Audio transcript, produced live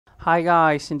Hi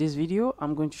guys, in this video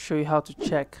I'm going to show you how to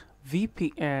check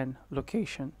VPN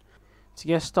location. To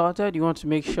get started, you want to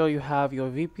make sure you have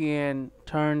your VPN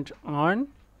turned on.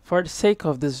 For the sake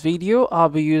of this video, I'll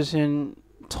be using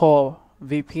Tor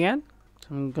VPN. So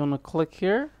I'm gonna click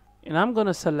here and I'm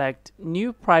gonna select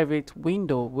new private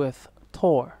window with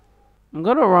Tor. I'm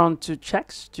gonna run 2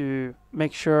 checks to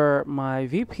make sure my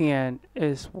VPN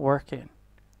is working.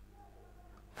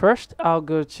 First, I'll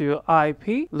go to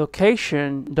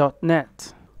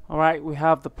iplocation.net. Alright, we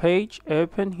have the page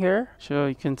open here. So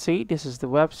you can see this is the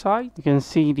website. You can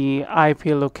see the IP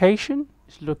location.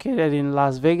 It's located in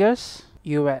Las Vegas,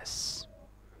 US.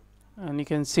 And you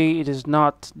can see it is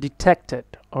not detected.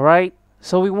 Alright,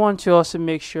 so we want to also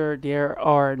make sure there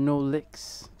are no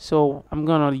leaks. So I'm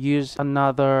gonna use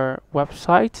another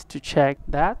website to check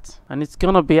that. And it's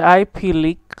gonna be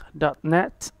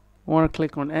ipleak.net. We want to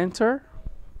click on enter.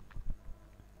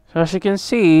 So as you can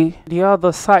see, the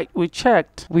other site we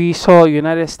checked, we saw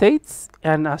United States,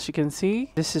 and as you can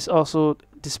see, this is also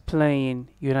displaying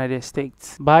United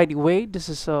States. By the way, this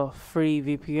is a free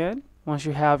VPN. Once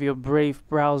you have your Brave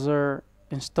browser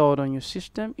installed on your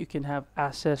system, you can have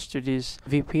access to this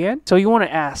VPN. So you want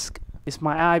to ask, is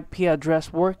my IP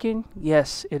address working?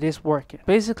 Yes, it is working.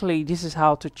 Basically, this is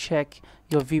how to check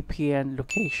your VPN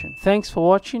location. Thanks for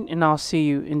watching, and I'll see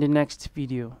you in the next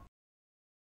video.